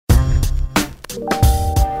Hello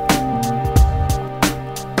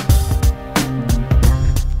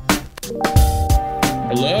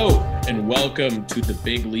and welcome to the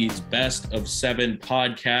Big League's Best of Seven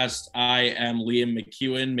podcast. I am Liam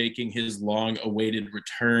McEwen, making his long-awaited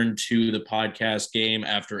return to the podcast game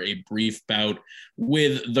after a brief bout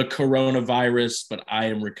with the coronavirus, but I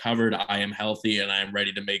am recovered, I am healthy, and I am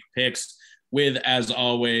ready to make picks with, as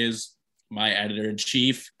always, my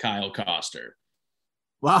editor-in-chief, Kyle Koster.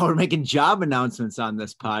 Wow, we're making job announcements on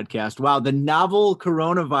this podcast. Wow, the novel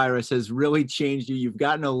coronavirus has really changed you. You've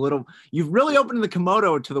really opened the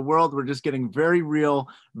Komodo to the world. We're just getting very real,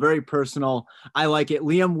 very personal. I like it.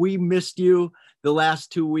 Liam, we missed you the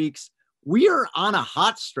last 2 weeks. We are on a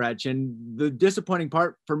hot stretch, and the disappointing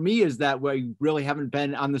part for me is that we really haven't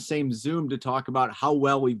been on the same Zoom to talk about how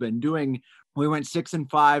well we've been doing. We went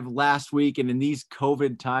 6-5 last week, and in these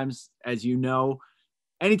COVID times, as you know,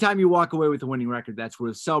 anytime you walk away with a winning record, that's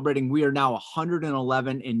worth celebrating. We are now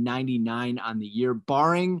 111-99 on the year,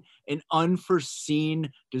 barring an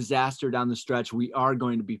unforeseen disaster down the stretch. We are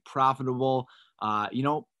going to be profitable.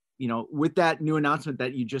 With that new announcement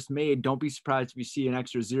that you just made, don't be surprised if you see an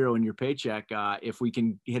extra zero in your paycheck if we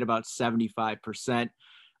can hit about 75%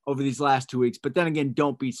 over these last 2 weeks. But then again,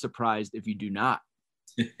 don't be surprised if you do not.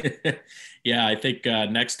 Yeah, I think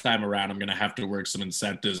next time around, I'm going to have to work some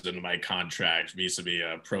incentives into my contract vis-a-vis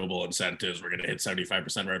Pro Bowl incentives. We're going to hit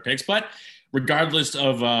 75% of our picks. But regardless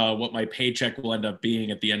of what my paycheck will end up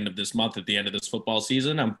being at the end of this month, at the end of this football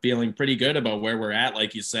season, I'm feeling pretty good about where we're at.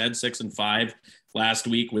 Like you said, 6-5 last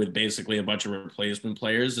week with basically a bunch of replacement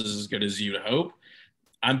players is as good as you'd hope.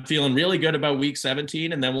 I'm feeling really good about week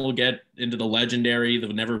 17, and then we'll get into the legendary, the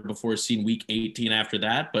never before seen week 18 after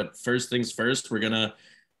that. But first things first, we're going to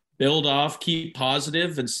build off, keep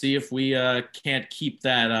positive, and see if we can't keep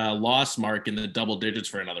that loss mark in the double digits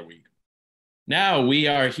for another week. Now we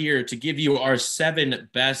are here to give you our 7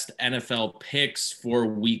 best NFL picks for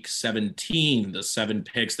week 17, the 7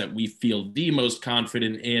 picks that we feel the most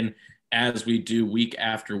confident in as we do week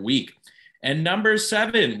after week. And number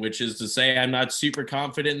 7, which is to say I'm not super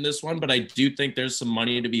confident in this one, but I do think there's some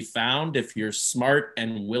money to be found if you're smart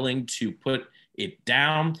and willing to put it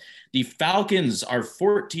down. The Falcons are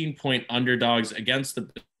 14-point underdogs against the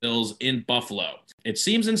Bills in Buffalo. It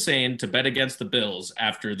seems insane to bet against the Bills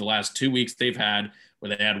after the last 2 weeks they've had, where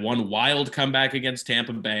they had one wild comeback against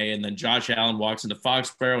Tampa Bay, and then Josh Allen walks into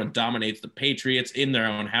Foxborough and dominates the Patriots in their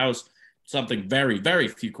own house. Something very, very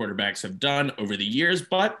few quarterbacks have done over the years.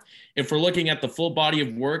 But if we're looking at the full body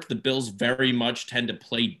of work, the Bills very much tend to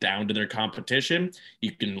play down to their competition.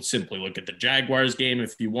 You can simply look at the Jaguars game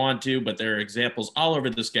if you want to, but there are examples all over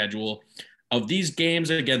the schedule of these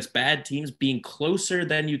games against bad teams being closer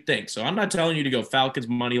than you think. So I'm not telling you to go Falcons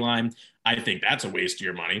money line. I think that's a waste of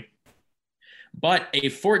your money. But a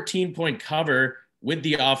 14-point cover with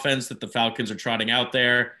the offense that the Falcons are trotting out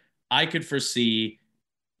there, I could foresee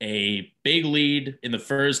a big lead in the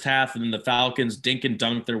first half, and then the Falcons dink and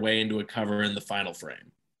dunk their way into a cover in the final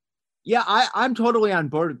frame. Yeah, I'm totally on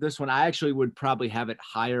board with this one. I actually would probably have it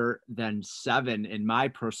higher than 7 in my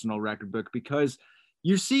personal record book, because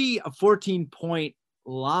you see a 14-point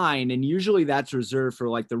line, and usually that's reserved for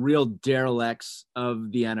like the real derelicts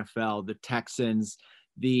of the NFL, the Texans,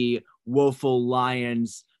 the woeful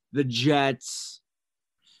Lions, the Jets,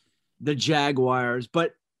 the Jaguars.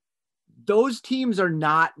 But those teams are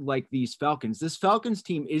not like these Falcons. This Falcons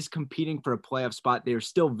team is competing for a playoff spot. They're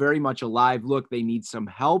still very much alive. Look, they need some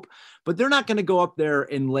help, but they're not going to go up there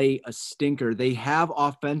and lay a stinker. They have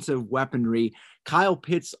offensive weaponry. Kyle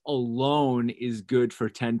Pitts alone is good for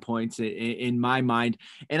 10 points in my mind.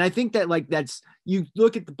 And I think that you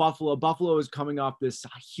look at the Buffalo is coming off this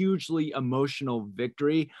hugely emotional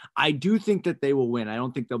victory. I do think that they will win. I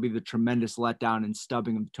don't think they'll be the tremendous letdown and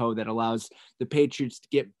stubbing of the toe that allows the Patriots to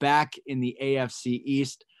get back in the AFC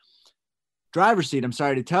East driver's seat. I'm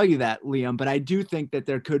sorry to tell you that, Liam, but I do think that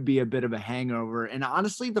there could be a bit of a hangover. And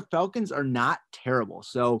honestly, the Falcons are not terrible.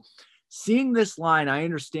 So seeing this line, I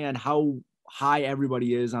understand how high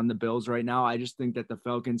everybody is on the Bills right now. I just think that the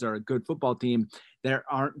Falcons are a good football team that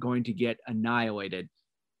aren't going to get annihilated.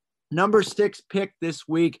 Number 6 pick this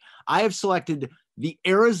week, I have selected the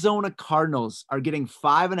Arizona Cardinals are getting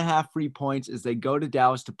 5.5 free points as they go to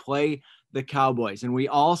Dallas to play the Cowboys. And we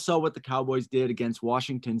all saw what the Cowboys did against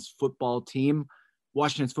Washington's football team.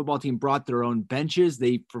 Washington's football team brought their own benches.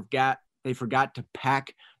 They forgot to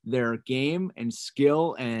pack their game and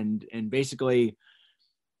skill and basically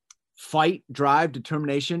fight, drive,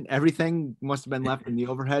 determination. Everything must have been left in the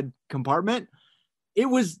overhead compartment. It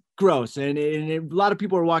was gross. And a lot of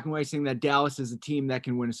people are walking away saying that Dallas is a team that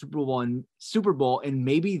can win a Super Bowl, and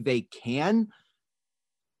maybe they can.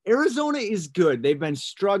 Arizona is good. They've been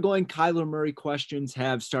struggling. Kyler Murray questions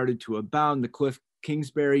have started to abound. The Cliff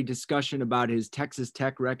Kingsbury discussion about his Texas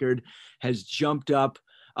Tech record has jumped up.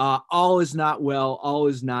 All is not well. All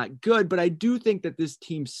is not good. But I do think that this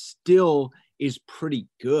team still is pretty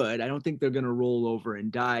good. I don't think they're going to roll over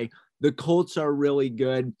and die. The Colts are really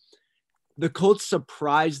good. The Colts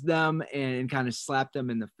surprised them and kind of slapped them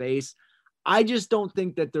in the face. I just don't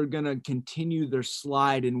think that they're going to continue their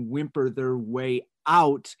slide and whimper their way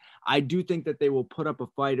out. I do think that they will put up a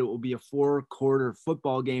fight. It will be a 4-quarter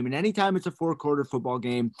football game. And anytime it's a 4-quarter football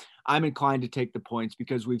game, I'm inclined to take the points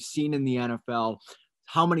because we've seen in the NFL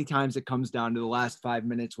how many times it comes down to the last 5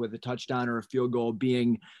 minutes with a touchdown or a field goal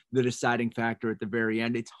being the deciding factor at the very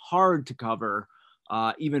end. It's hard to cover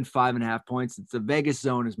even 5.5 points. It's a Vegas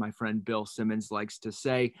zone, as my friend Bill Simmons likes to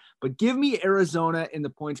say. But give me Arizona in the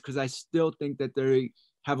points because I still think that they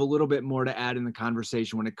have a little bit more to add in the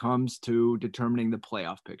conversation when it comes to determining the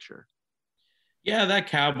playoff picture. Yeah, that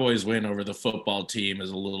Cowboys win over the football team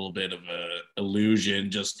is a little bit of an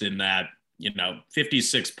illusion, just in that,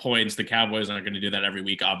 56 points. The Cowboys aren't going to do that every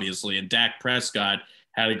week, obviously. And Dak Prescott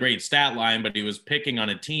had a great stat line, but he was picking on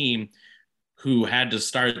a team who had to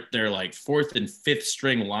start their fourth and fifth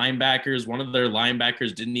string linebackers. One of their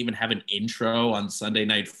linebackers didn't even have an intro on Sunday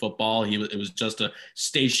Night Football. It was just a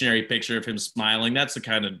stationary picture of him smiling. That's the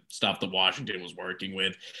kind of stuff that Washington was working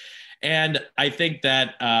with. And I think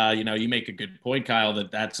that, you make a good point, Kyle,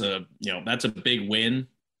 that's a big win.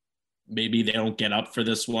 Maybe they don't get up for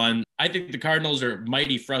this one. I think the Cardinals are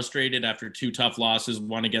mighty frustrated after 2 tough losses,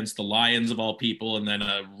 one against the Lions of all people, and then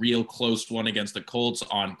a real close one against the Colts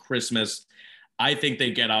on Christmas. I think they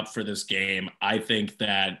get up for this game. I think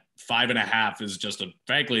that 5.5 is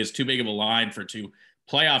frankly, it's too big of a line for 2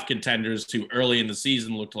 playoff contenders who early in the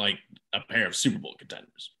season looked like a pair of Super Bowl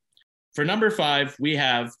contenders. For number 5, we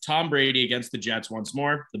have Tom Brady against the Jets once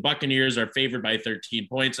more. The Buccaneers are favored by 13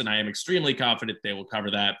 points, and I am extremely confident they will cover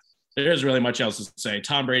that. There isn't really much else to say.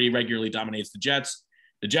 Tom Brady regularly dominates the Jets.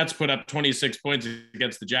 The Jets put up 26 points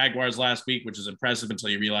against the Jaguars last week, which is impressive until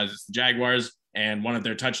you realize it's the Jaguars. And one of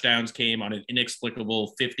their touchdowns came on an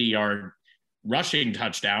inexplicable 50-yard rushing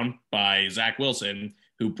touchdown by Zach Wilson,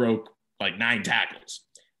 who broke 9 tackles.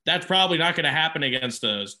 That's probably not going to happen against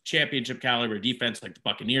a championship caliber defense like the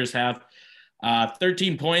Buccaneers have.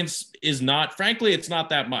 13 points is not, frankly, it's not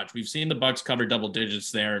that much. We've seen the Bucs cover double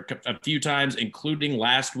digits there a few times, including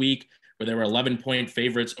last week where they were 11-point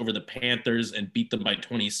favorites over the Panthers and beat them by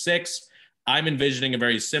 26. I'm envisioning a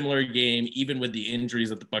very similar game, even with the injuries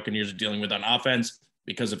that the Buccaneers are dealing with on offense,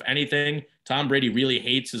 because if anything, Tom Brady really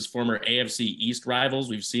hates his former AFC East rivals.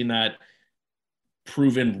 We've seen that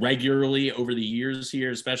proven regularly over the years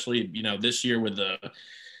here, especially, this year with the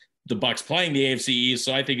Bucs playing the AFC East.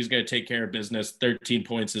 So I think he's going to take care of business. 13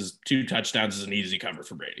 points is 2 touchdowns is an easy cover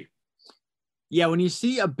for Brady. Yeah, when you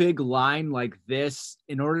see a big line like this,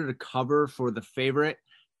 in order to cover for the favorite,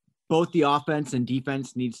 both the offense and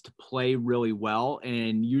defense needs to play really well.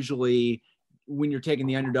 And usually when you're taking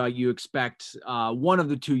the underdog, you expect one of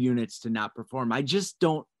the 2 units to not perform. I just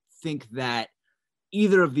don't think that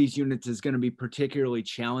either of these units is going to be particularly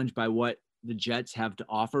challenged by what the Jets have to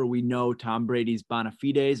offer. We know Tom Brady's bona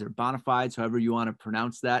fides or bona fides, however you want to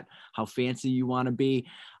pronounce that, how fancy you want to be.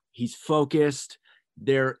 He's focused.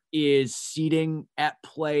 There is seeding at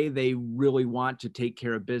play. They really want to take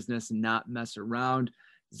care of business and not mess around.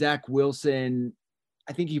 Zach Wilson,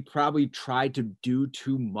 I think he probably tried to do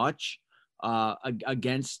too much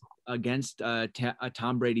against a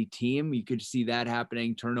Tom Brady team. You could see that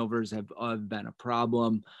happening. Turnovers have been a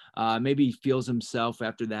problem. Maybe he feels himself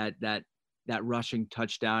after that rushing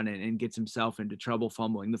touchdown and gets himself into trouble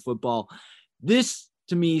fumbling the football. This,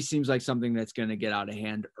 to me, seems like something that's going to get out of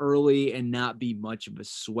hand early and not be much of a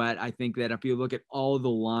sweat. I think that if you look at all of the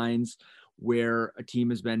lines where a team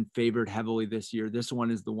has been favored heavily this year, this one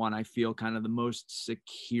is the one I feel kind of the most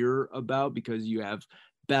secure about because you have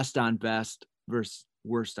best on best versus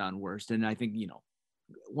worst on worst. And I think,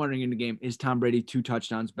 wondering in the game, is Tom Brady 2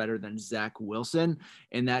 touchdowns better than Zach Wilson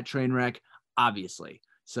in that train wreck? Obviously.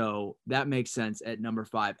 So that makes sense at number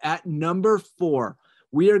 5. At number 4,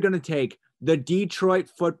 we are going to take the Detroit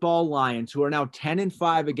Football Lions, who are now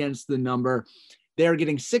 10-5 against the number. They're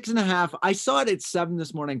getting 6.5. I saw it at 7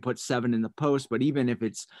 this morning, put 7 in the post, but even if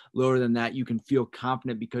it's lower than that, you can feel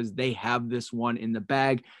confident because they have this one in the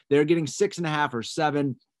bag. They're getting 6.5 or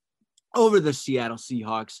 7 over the Seattle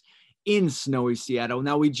Seahawks in snowy Seattle.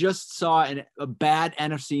 Now, we just saw a bad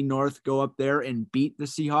NFC North go up there and beat the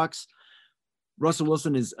Seahawks. Russell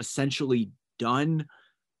Wilson is essentially done.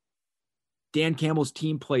 Dan Campbell's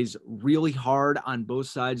team plays really hard on both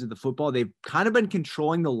sides of the football. They've kind of been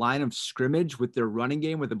controlling the line of scrimmage with their running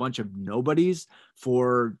game with a bunch of nobodies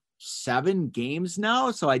for 7 games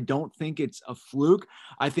now. So I don't think it's a fluke.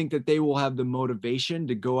 I think that they will have the motivation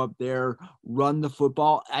to go up there, run the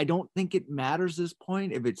football. I don't think it matters at this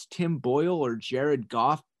point if it's Tim Boyle or Jared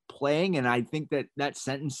Goff playing. And I think that that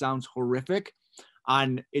sentence sounds horrific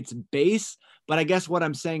on its base. But I guess what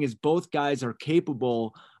I'm saying is both guys are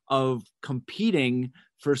capable of competing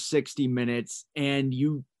for 60 minutes. And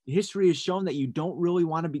history has shown that you don't really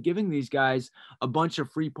want to be giving these guys a bunch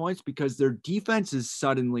of free points because their defense is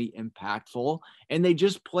suddenly impactful and they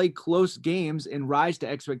just play close games and rise to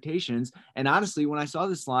expectations. And honestly, when I saw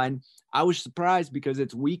this line, I was surprised because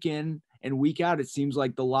it's week in and week out. It seems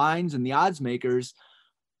like the lines and the odds makers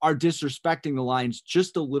are disrespecting the lines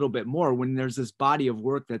just a little bit more when there's this body of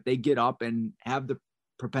work that they get up and have the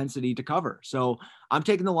propensity to cover. So I'm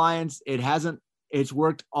taking the Lions. It's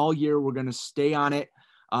worked all year. We're going to stay on it.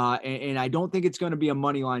 And I don't think it's going to be a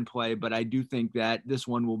money line play, but I do think that this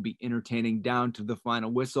one will be entertaining down to the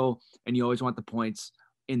final whistle. And you always want the points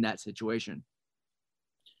in that situation.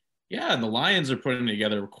 Yeah, and the Lions are putting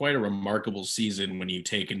together quite a remarkable season when you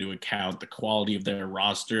take into account the quality of their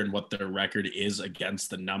roster and what their record is against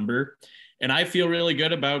the number. And I feel really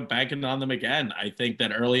good about banking on them again. I think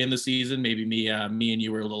that early in the season, maybe me and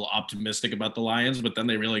you were a little optimistic about the Lions, but then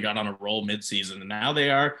they really got on a roll midseason. And now they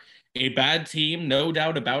are a bad team, no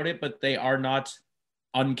doubt about it, but they are not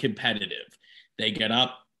uncompetitive. They get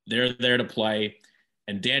up, they're there to play.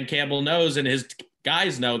 And Dan Campbell knows, and his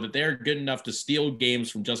guys know, that they're good enough to steal games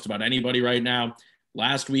from just about anybody right now.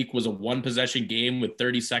 Last week was a 1-possession game with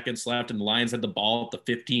 30 seconds left, and the Lions had the ball at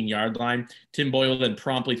the 15-yard line. Tim Boyle then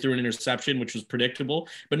promptly threw an interception, which was predictable.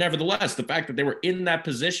 But nevertheless, the fact that they were in that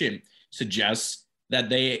position suggests that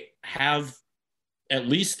they have at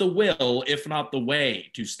least the will, if not the way,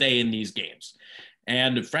 to stay in these games.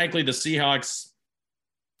 And frankly, the Seahawks,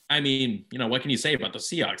 I mean, what can you say about the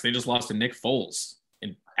Seahawks? They just lost to Nick Foles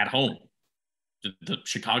at home, the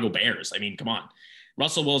Chicago Bears. I mean, come on.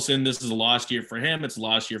 Russell Wilson, this is a lost year for him. It's a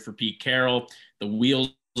lost year for Pete Carroll. The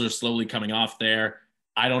wheels are slowly coming off there.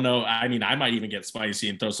 I don't know. I mean, I might even get spicy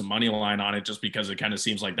and throw some money line on it just because it kind of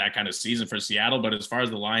seems like that kind of season for Seattle. But as far as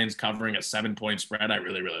the Lions covering a 7-point spread, I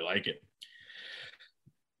really, really like it.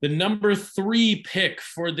 The number 3 pick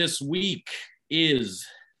for this week is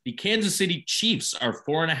the Kansas City Chiefs are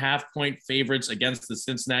 4.5-point favorites against the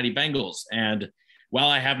Cincinnati Bengals. And while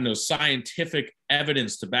I have no scientific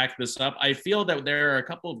evidence to back this up, I feel that there are a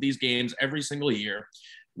couple of these games every single year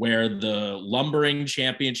where the lumbering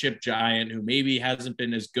championship giant, who maybe hasn't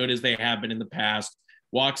been as good as they have been in the past,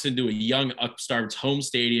 walks into a young upstart's home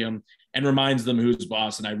stadium and reminds them who's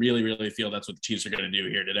boss. And I really, really feel that's what the Chiefs are going to do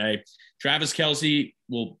here today. Travis Kelce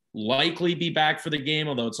will likely be back for the game,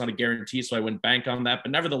 although it's not a guarantee, so I wouldn't bank on that.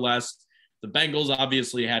 But nevertheless, the Bengals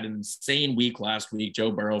obviously had an insane week last week.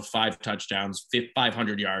 Joe Burrow, 5 touchdowns,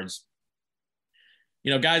 500 yards.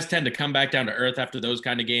 Guys tend to come back down to earth after those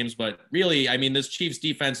kind of games. But really, I mean, this Chiefs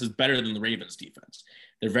defense is better than the Ravens defense.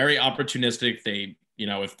 They're very opportunistic.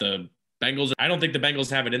 If the Bengals, I don't think the Bengals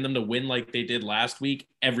have it in them to win like they did last week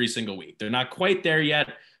every single week. They're not quite there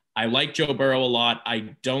yet. I like Joe Burrow a lot.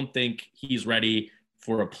 I don't think he's ready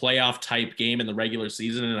for a playoff type game in the regular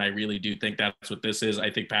season. And I really do think that's what this is. I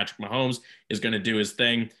think Patrick Mahomes is going to do his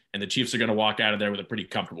thing, and the Chiefs are going to walk out of there with a pretty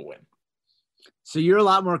comfortable win. So you're a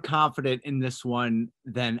lot more confident in this one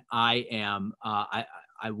than I am. I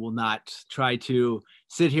will not try to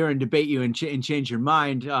sit here and debate you and change your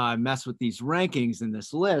mind, mess with these rankings in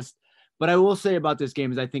this list. But I will say about this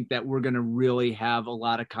game is I think that we're going to really have a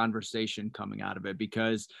lot of conversation coming out of it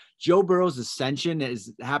because Joe Burrow's ascension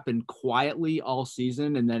has happened quietly all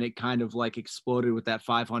season. And then it kind of like exploded with that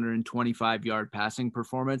 525-yard passing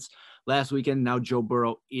performance last weekend. Now Joe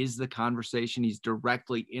Burrow is the conversation. He's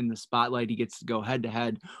directly in the spotlight. He gets to go head to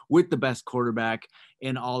head with the best quarterback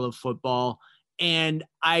in all of football. And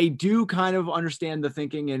I do kind of understand the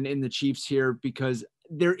thinking in the Chiefs here because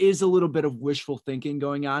there is a little bit of wishful thinking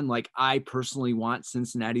going on. Like I personally want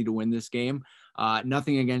Cincinnati to win this game.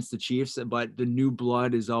 Nothing against the Chiefs, but the new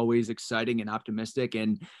blood is always exciting and optimistic.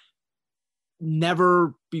 And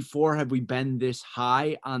never before have we been this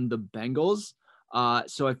high on the Bengals.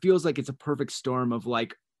 So it feels like it's a perfect storm of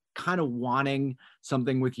like kind of wanting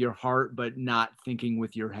something with your heart, but not thinking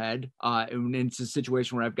with your head. And it's a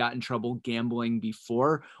situation where I've gotten trouble gambling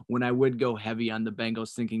before when I would go heavy on the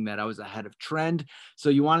Bengals thinking that I was ahead of trend. So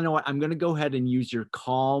you want to know what? I'm going to go ahead and use your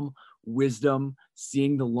calm wisdom,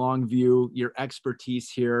 seeing the long view, your expertise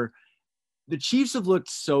here. The Chiefs have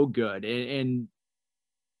looked so good. And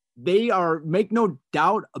they are, make no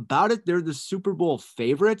doubt about it, they're the Super Bowl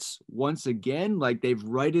favorites once again. Like, they've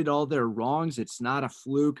righted all their wrongs. It's not a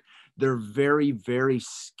fluke. They're very, very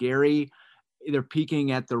scary. They're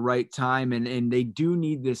peaking at the right time, and they do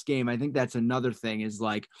need this game. I think that's another thing, is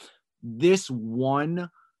like this one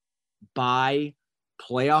by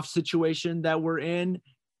playoff situation that we're in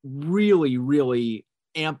really, really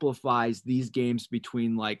amplifies these games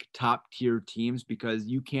between like top tier teams, because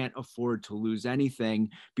you can't afford to lose anything,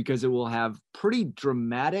 because it will have pretty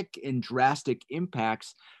dramatic and drastic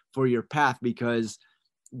impacts for your path. Because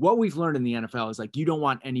what we've learned in the NFL is like, you don't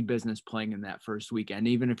want any business playing in that first weekend,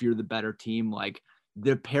 even if you're the better team. Like,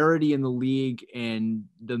 the parity in the league and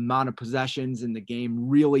the amount of possessions in the game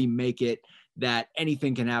really make it that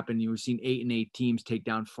anything can happen. You've seen 8-8 teams take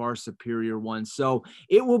down far superior ones. So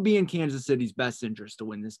it will be in Kansas City's best interest to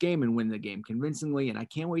win this game and win the game convincingly. And I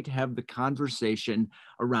can't wait to have the conversation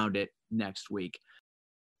around it next week.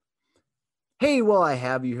 Hey, while I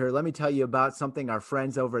have you here, let me tell you about something our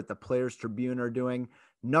friends over at the Players Tribune are doing.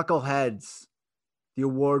 Knuckleheads, the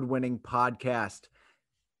award-winning podcast.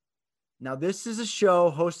 Now, this is a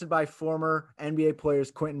show hosted by former NBA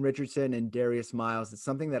players Quentin Richardson and Darius Miles. It's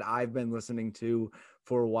something that I've been listening to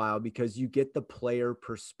for a while, because you get the player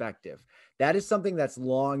perspective. That is something that's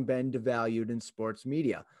long been devalued in sports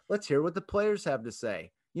media. Let's hear what the players have to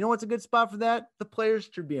say. You know what's a good spot for that? The Players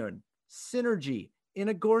Tribune, Synergy,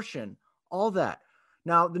 Inagortion, all that.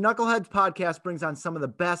 Now, the Knuckleheads podcast brings on some of the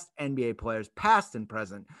best NBA players, past and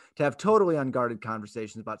present, to have totally unguarded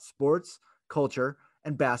conversations about sports, culture,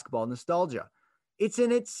 and basketball nostalgia. It's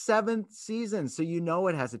in its 7th season, so you know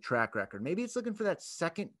it has a track record. Maybe it's looking for that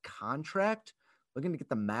second contract, looking to get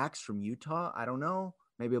the max from Utah. I don't know.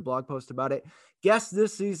 Maybe a blog post about it. Guests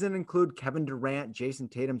this season include Kevin Durant, Jason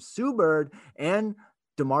Tatum, Sue Bird, and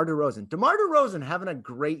DeMar DeRozan. DeMar DeRozan having a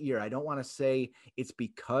great year. I don't want to say it's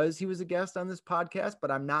because he was a guest on this podcast, but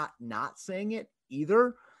I'm not saying it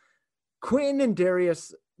either. Quentin and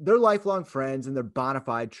Darius, they're lifelong friends and they're bona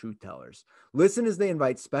fide truth tellers. Listen as they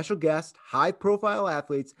invite special guests, high-profile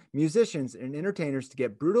athletes, musicians, and entertainers to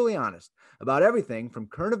get brutally honest about everything from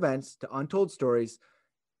current events to untold stories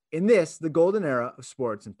in this, the golden era of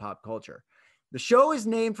sports and pop culture. The show is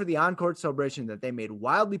named for the on-court celebration that they made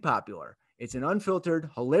wildly popular. It's an unfiltered,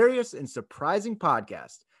 hilarious, and surprising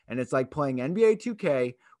podcast, and it's like playing NBA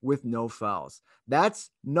 2K with no fouls. That's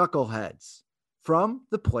Knuckleheads from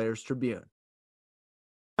the Players Tribune.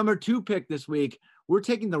 Number 2 pick this week, we're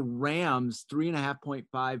taking the Rams,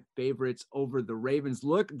 3.5 favorites over the Ravens.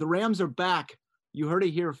 Look, the Rams are back. You heard it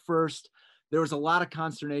here first. There was a lot of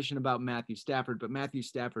consternation about Matthew Stafford, but Matthew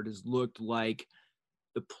Stafford has looked like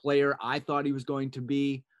the player I thought he was going to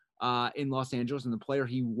be in Los Angeles, and the player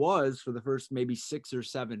he was for the first maybe 6 or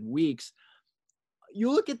 7 weeks.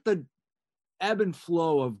 You look at the ebb and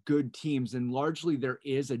flow of good teams, and largely there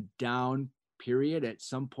is a down period at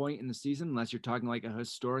some point in the season, unless you're talking like a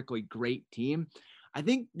historically great team. I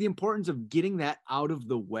think the importance of getting that out of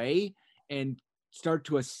the way and start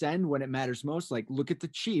to ascend when it matters most. Like, look at the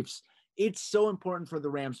Chiefs. It's so important for the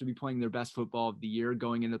Rams to be playing their best football of the year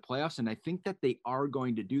going into the playoffs, and I think that they are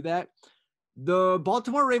going to do that. The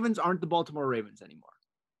Baltimore Ravens aren't the Baltimore Ravens anymore.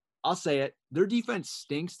 I'll say it. Their defense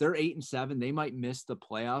stinks. They're 8-7. They might miss the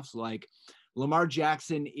playoffs. Like, Lamar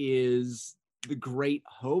Jackson is the great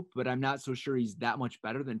hope, but I'm not so sure he's that much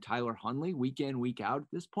better than Tyler Huntley week in, week out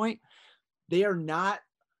at this point. They are not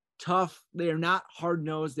tough. They are not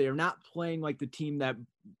hard-nosed. They are not playing like the team that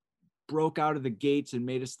broke out of the gates and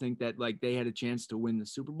made us think that like they had a chance to win the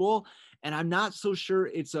Super Bowl. And I'm not so sure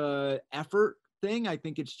it's a effort thing. I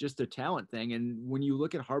think it's just a talent thing. And when you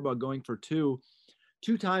look at Harbaugh going for two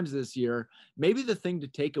times this year, maybe the thing to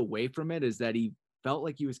take away from it is that he felt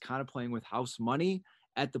like he was kind of playing with house money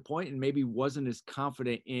at the point and maybe wasn't as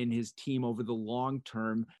confident in his team over the long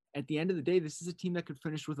term. At the end of the day, this is a team that could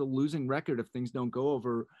finish with a losing record if things don't go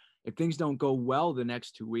well the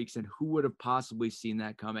next 2 weeks. And who would have possibly seen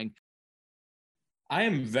that coming? I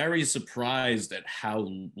am very surprised at how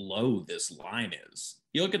low this line is.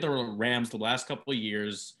 You look at the Rams the last couple of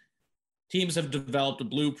years, teams have developed a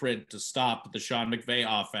blueprint to stop the Sean McVay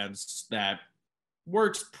offense that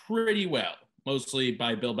works pretty well, mostly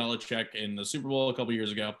by Bill Belichick in the Super Bowl a couple of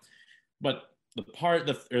years ago. But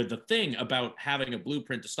the thing about having a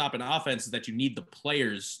blueprint to stop an offense is that you need the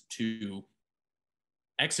players to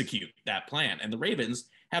execute that plan. And the Ravens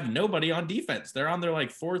have nobody on defense. They're on their like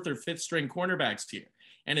 4th or 5th string cornerbacks here.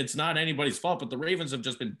 And it's not anybody's fault, but the Ravens have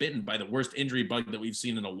just been bitten by the worst injury bug that we've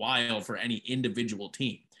seen in a while for any individual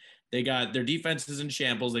team. They got their defense is in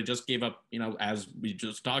shambles. They just gave up, as we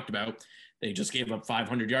just talked about, they just gave up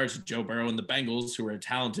 500 yards to Joe Burrow and the Bengals, who are a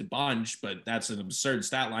talented bunch, but that's an absurd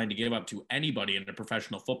stat line to give up to anybody in a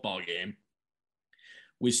professional football game.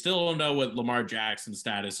 We still don't know what Lamar Jackson's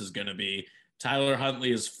status is going to be. Tyler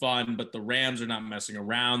Huntley is fun, but the Rams are not messing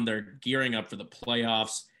around. They're gearing up for the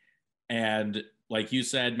playoffs. And like you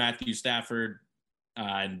said, Matthew Stafford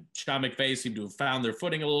and Sean McVay seem to have found their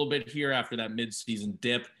footing a little bit here after that midseason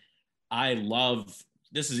dip.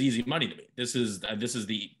 This is easy money to me. This is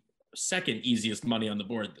the second easiest money on the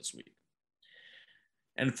board this week.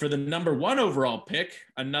 And for the number 1 overall pick,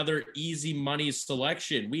 another easy money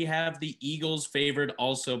selection. We have the Eagles favored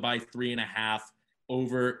also by 3.5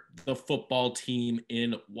 over the football team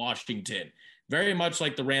in Washington. Very much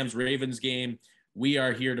like the Rams-Ravens game, we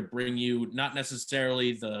are here to bring you not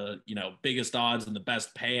necessarily the biggest odds and the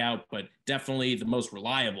best payout, but definitely the most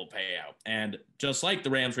reliable payout. And just like the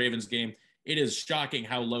Rams-Ravens game, it is shocking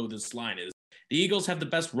how low this line is. The Eagles have the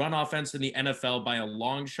best run offense in the NFL by a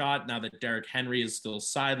long shot now that Derrick Henry is still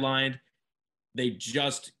sidelined. They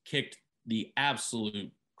just kicked the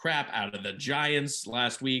absolute crap out of the Giants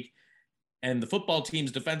last week. And the football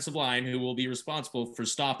team's defensive line, who will be responsible for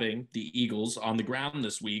stopping the Eagles on the ground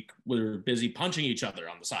this week, were busy punching each other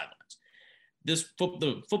on the sidelines.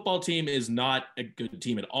 The football team is not a good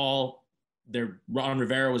team at all. Ron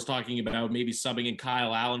Rivera was talking about maybe subbing in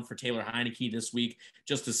Kyle Allen for Taylor Heinicke this week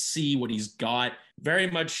just to see what he's got. Very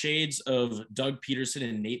much shades of Doug Peterson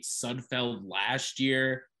and Nate Sudfeld last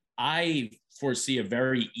year. I foresee a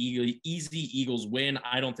very easy Eagles win.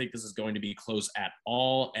 I don't think this is going to be close at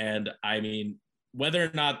all. And I mean, whether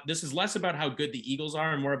or not this is less about how good the Eagles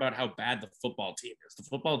are and more about how bad the football team is. The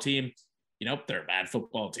football team, they're a bad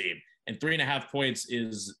football team. And 3.5 points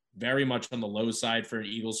is very much on the low side for an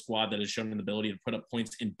Eagles squad that has shown an ability to put up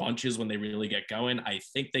points in bunches when they really get going. I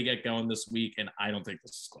think they get going this week, and I don't think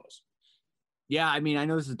this is close. Yeah, I mean, I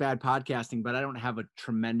know this is bad podcasting, but I don't have a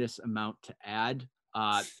tremendous amount to add.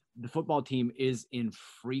 The football team is in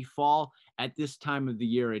free fall at this time of the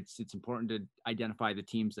year. It's important to identify the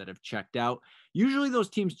teams that have checked out. Usually those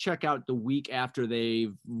teams check out the week after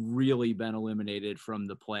they've really been eliminated from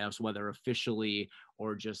the playoffs, whether officially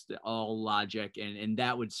or just all logic. And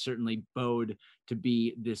that would certainly bode to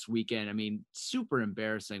be this weekend. I mean, super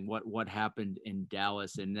embarrassing what happened in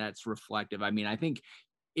Dallas, and that's reflective. I mean, I think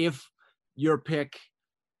if your pick,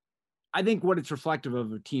 I think what it's reflective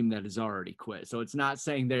of a team that has already quit. So it's not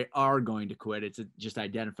saying they are going to quit. It's just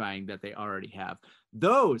identifying that they already have.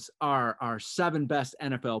 Those are our 7 best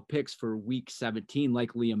NFL picks for week 17.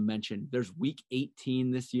 Like Liam mentioned, there's week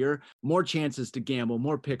 18 this year. More chances to gamble,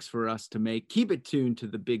 more picks for us to make. Keep it tuned to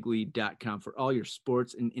thebiglead.com for all your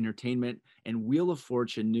sports and entertainment and Wheel of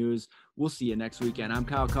Fortune news. We'll see you next weekend. I'm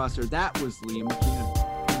Kyle Koster. That was Liam McKinnon.